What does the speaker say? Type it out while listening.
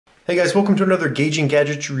Hey guys, welcome to another Gauging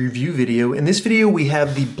Gadgets review video. In this video we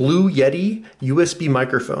have the Blue Yeti USB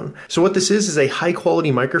microphone. So what this is a high quality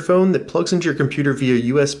microphone that plugs into your computer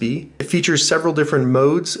via USB. It features several different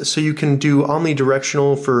modes, so you can do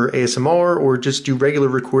omnidirectional for ASMR or just do regular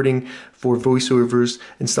recording for voiceovers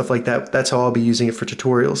and stuff like that. That's how I'll be using it for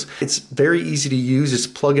tutorials. It's very easy to use, it's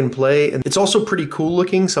plug and play, and it's also pretty cool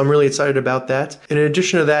looking, so I'm really excited about that. And in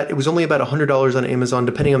addition to that, it was only about $100 on Amazon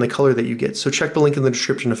depending on the color that you get, so check the link in the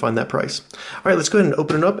description to find that price. All right, let's go ahead and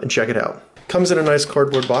open it up and check it out. Comes in a nice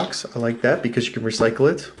cardboard box. I like that because you can recycle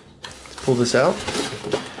it. Let's pull this out.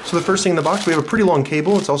 So the first thing in the box, we have a pretty long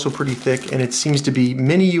cable. It's also pretty thick, and it seems to be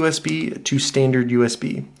mini USB to standard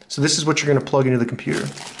USB. So this is what you're going to plug into the computer.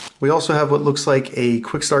 We also have what looks like a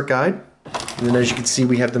quick start guide. And then as you can see,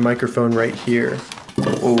 we have the microphone right here.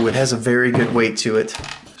 Oh, it has a very good weight to it.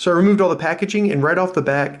 So I removed all the packaging, and right off the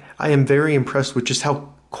bat, I am very impressed with just how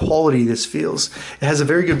quality this feels. It has a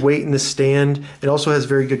very good weight in the stand. It also has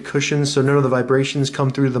very good cushions, so none of the vibrations come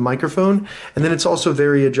through the microphone. And then it's also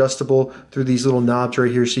very adjustable through these little knobs right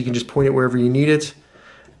here, so you can just point it wherever you need it,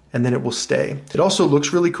 and then it will stay. It also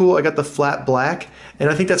looks really cool. I got the flat black, and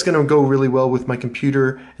I think that's gonna go really well with my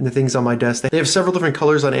computer and the things on my desk. They have several different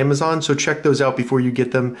colors on Amazon, so check those out before you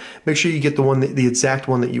get them. Make sure you get the exact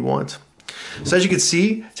one that you want. So as you can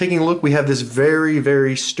see, taking a look, we have this very,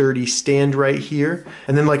 very sturdy stand right here.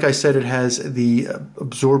 And then like I said, it has the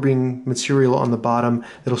absorbing material on the bottom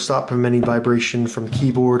that'll stop from any vibration from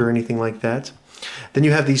keyboard or anything like that. Then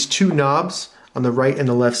you have these two knobs on the right and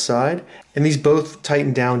the left side, and these both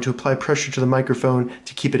tighten down to apply pressure to the microphone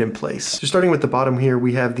to keep it in place. So starting with the bottom here,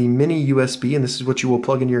 we have the mini USB, and this is what you will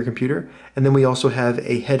plug into your computer, and then we also have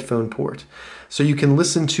a headphone port. So you can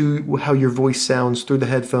listen to how your voice sounds through the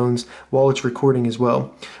headphones while it's recording as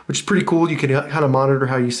well, which is pretty cool. You can kind of monitor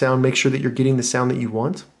how you sound, make sure that you're getting the sound that you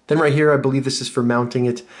want. Then right here, I believe this is for mounting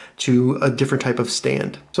it to a different type of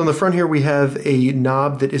stand. So on the front here, we have a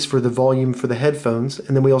knob that is for the volume for the headphones,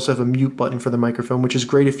 and then we also have a mute button for the microphone, which is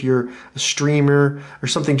great if you're a streamer or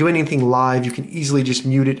something, doing anything live. You can easily just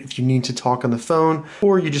mute it if you need to talk on the phone,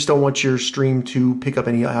 or you just don't want your stream to pick up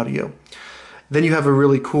any audio. Then you have a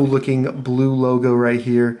really cool looking blue logo right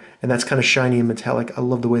here, and that's kind of shiny and metallic. I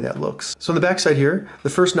love the way that looks. So on the back side here, the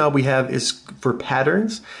first knob we have is for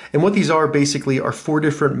patterns, and what these are basically are 4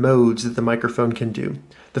 different modes that the microphone can do.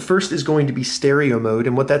 The first is going to be stereo mode,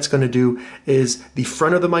 and what that's going to do is the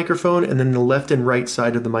front of the microphone and then the left and right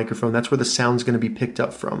side of the microphone. That's where the sound's going to be picked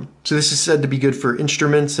up from. So this is said to be good for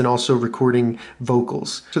instruments and also recording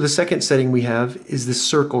vocals. So the second setting we have is this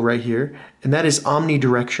circle right here, and that is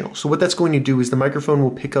omnidirectional. So what that's going to do is the microphone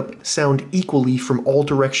will pick up sound equally from all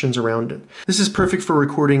directions around it. This is perfect for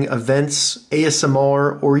recording events,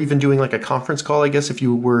 ASMR, or even doing like a conference call, I guess, if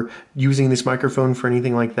you were using this microphone for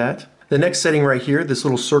anything like that. The next setting right here, this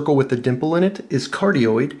little circle with the dimple in it, is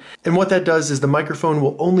Cardioid. And what that does is the microphone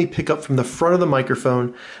will only pick up from the front of the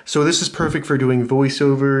microphone. So this is perfect for doing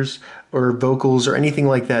voiceovers or vocals or anything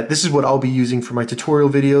like that. This is what I'll be using for my tutorial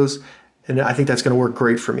videos, and I think that's going to work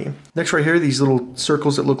great for me. Next right here, these little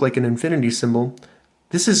circles that look like an infinity symbol.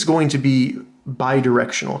 This is going to be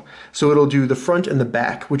bi-directional. So it'll do the front and the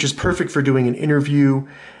back, which is perfect for doing an interview,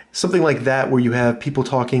 something like that where you have people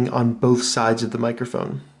talking on both sides of the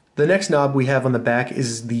microphone. The next knob we have on the back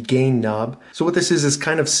is the gain knob. So what this is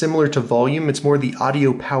kind of similar to volume. It's more the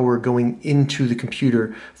audio power going into the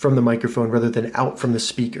computer from the microphone rather than out from the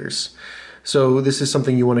speakers. So this is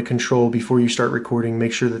something you want to control before you start recording.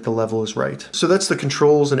 Make sure that the level is right. So that's the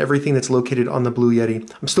controls and everything that's located on the Blue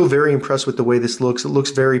Yeti. I'm still very impressed with the way this looks. It looks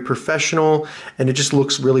very professional, and it just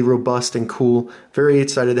looks really robust and cool. Very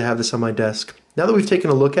excited to have this on my desk. Now that we've taken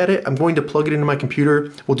a look at it, I'm going to plug it into my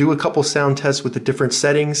computer. We'll do a couple sound tests with the different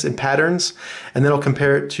settings and patterns, and then I'll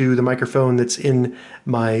compare it to the microphone that's in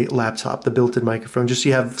my laptop, the built-in microphone, just so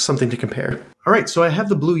you have something to compare. All right, so I have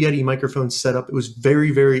the Blue Yeti microphone set up. It was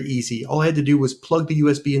very, very easy. All I had to do was plug the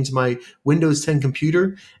USB into my Windows 10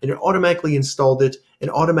 computer, and it automatically installed it and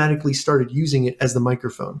automatically started using it as the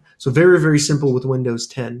microphone. So very, very simple with Windows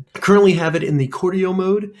 10. I currently have it in the Cardioid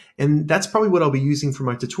mode, and that's probably what I'll be using for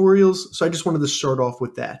my tutorials. So I just wanted to start off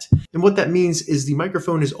with that. And what that means is the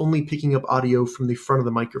microphone is only picking up audio from the front of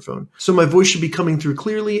the microphone. So my voice should be coming through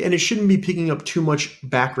clearly, and it shouldn't be picking up too much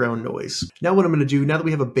background noise. Now what I'm gonna do, now that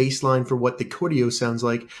we have a baseline for what the Cardioid sounds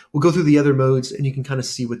like, we'll go through the other modes and you can kind of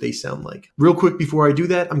see what they sound like. Real quick before I do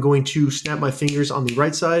that, I'm going to snap my fingers on the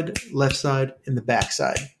right side, left side, and the back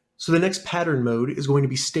side. So the next pattern mode is going to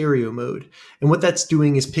be stereo mode. And what that's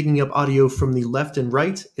doing is picking up audio from the left and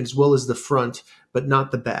right, as well as the front, but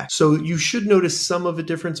not the back. So you should notice some of a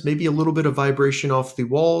difference, maybe a little bit of vibration off the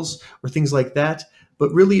walls or things like that.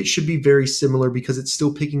 but really it should be very similar because it's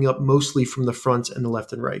still picking up mostly from the front and the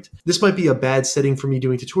left and right. This might be a bad setting for me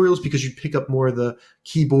doing tutorials because you pick up more of the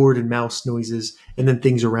keyboard and mouse noises and then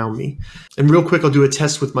things around me. And real quick, I'll do a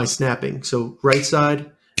test with my snapping. So right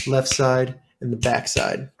side, left side, and the back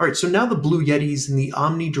side. All right, so now the Blue Yeti is in the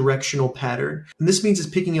omnidirectional pattern. And this means it's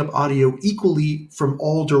picking up audio equally from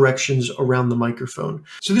all directions around the microphone.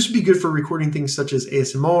 So this would be good for recording things such as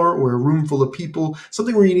ASMR or a room full of people,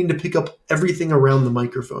 something where you need to pick up everything around the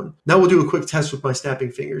microphone. Now we'll do a quick test with my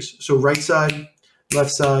snapping fingers. So right side,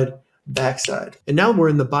 left side, back side. And now we're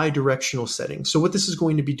in the bidirectional setting. So what this is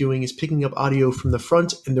going to be doing is picking up audio from the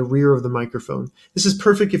front and the rear of the microphone. This is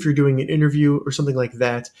perfect if you're doing an interview or something like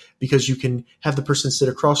that, because you can have the person sit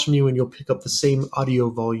across from you and you'll pick up the same audio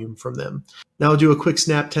volume from them. Now I'll do a quick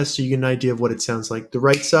snap test so you get an idea of what it sounds like. The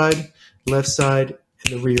right side, left side,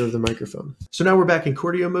 and the rear of the microphone. So now we're back in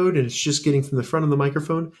cardio mode and it's just getting from the front of the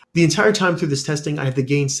microphone. The entire time through this testing, I have the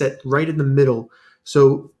gain set right in the middle.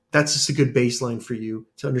 So that's just a good baseline for you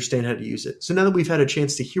to understand how to use it. So now that we've had a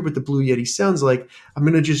chance to hear what the Blue Yeti sounds like, I'm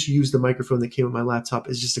going to just use the microphone that came with my laptop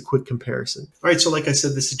as just a quick comparison. All right, so like I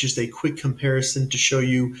said, this is just a quick comparison to show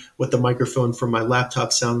you what the microphone from my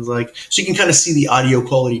laptop sounds like. So you can kind of see the audio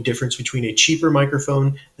quality difference between a cheaper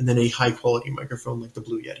microphone and then a high quality microphone like the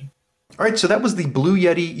Blue Yeti. All right, so that was the Blue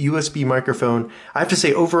Yeti USB microphone. I have to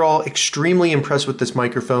say, overall, extremely impressed with this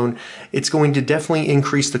microphone. It's going to definitely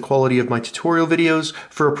increase the quality of my tutorial videos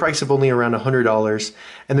for a price of only around $100.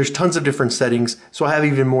 And there's tons of different settings, so I have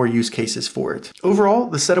even more use cases for it. Overall,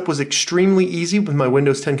 the setup was extremely easy with my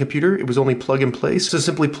Windows 10 computer. It was only plug and play, so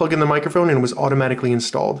simply plug in the microphone and it was automatically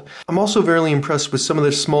installed. I'm also very impressed with some of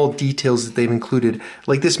the small details that they've included,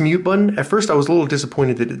 like this mute button. At first, I was a little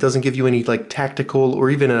disappointed that it doesn't give you any like tactical or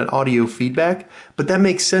even an audio feedback, but that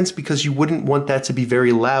makes sense because you wouldn't want that to be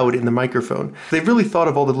very loud in the microphone. They've really thought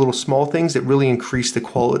of all the little small things that really increase the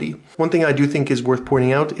quality. One thing I do think is worth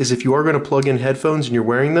pointing out is if you are going to plug in headphones and you're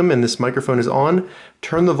wearing them and this microphone is on,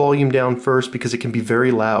 turn the volume down first because it can be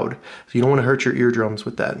very loud. So you don't want to hurt your eardrums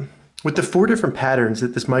with that. With the 4 different patterns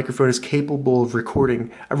that this microphone is capable of recording,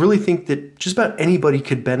 I really think that just about anybody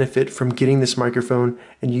could benefit from getting this microphone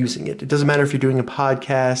and using it. It doesn't matter if you're doing a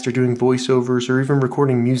podcast or doing voiceovers or even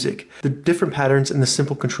recording music. The different patterns and the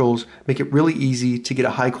simple controls make it really easy to get a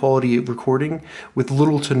high quality recording with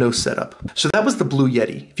little to no setup. So that was the Blue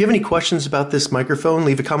Yeti. If you have any questions about this microphone,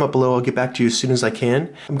 leave a comment below. I'll get back to you as soon as I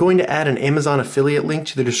can. I'm going to add an Amazon affiliate link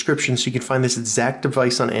to the description so you can find this exact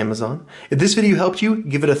device on Amazon. If this video helped you,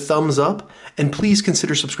 give it a thumbs up, and please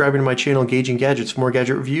consider subscribing to my channel Gauging Gadgets for more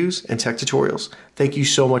gadget reviews and tech tutorials. Thank you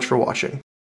so much for watching.